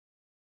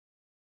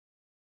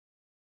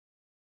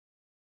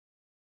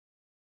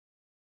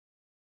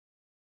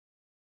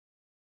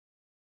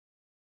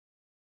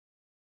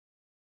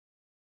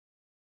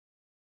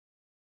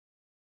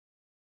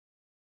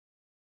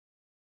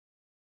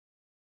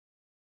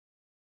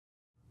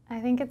I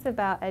think it's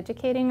about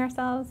educating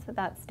ourselves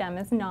that STEM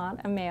is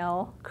not a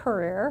male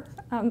career.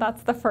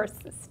 That's the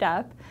first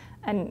step,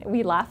 and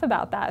we laugh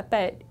about that,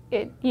 but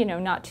it,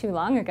 not too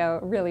long ago,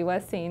 it really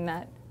was seen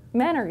that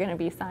men are going to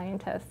be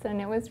scientists,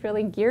 and it was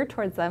really geared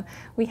towards them.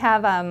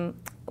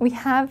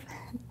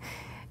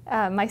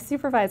 My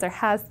supervisor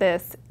has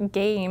this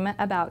game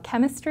about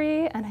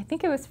chemistry, and I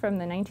think it was from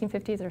the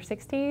 1950s or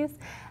 60s,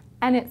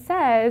 and it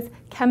says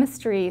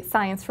chemistry,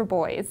 science for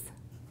boys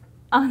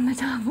on the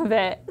top of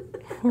it,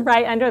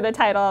 right under the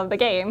title of the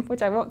game,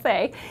 which I won't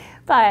say.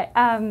 But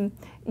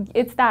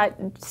it's that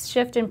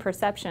shift in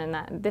perception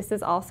that this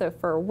is also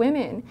for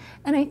women.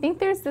 And I think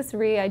there's this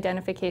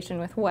re-identification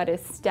with what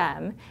is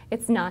STEM.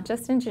 It's not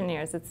just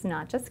engineers, it's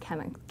not just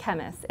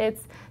chemists,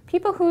 it's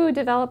people who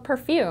develop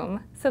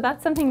perfume. So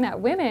that's something that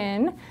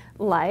women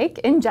like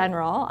in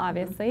general,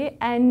 obviously,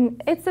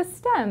 and it's a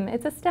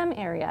STEM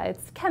area.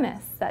 It's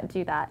chemists that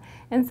do that.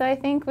 And so I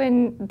think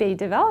when they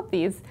develop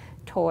these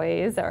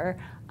toys or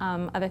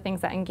other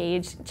things that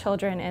engage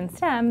children in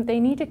STEM,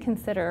 they need to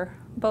consider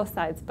both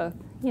sides,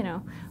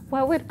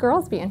 what would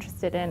girls be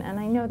interested in? And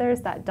I know there's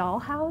that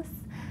dollhouse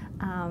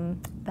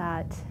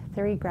that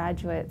 3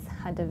 graduates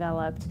had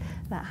developed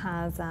that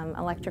has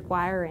electric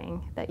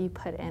wiring that you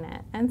put in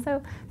it. And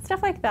so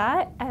stuff like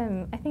that,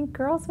 I think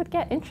girls would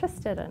get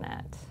interested in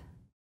it.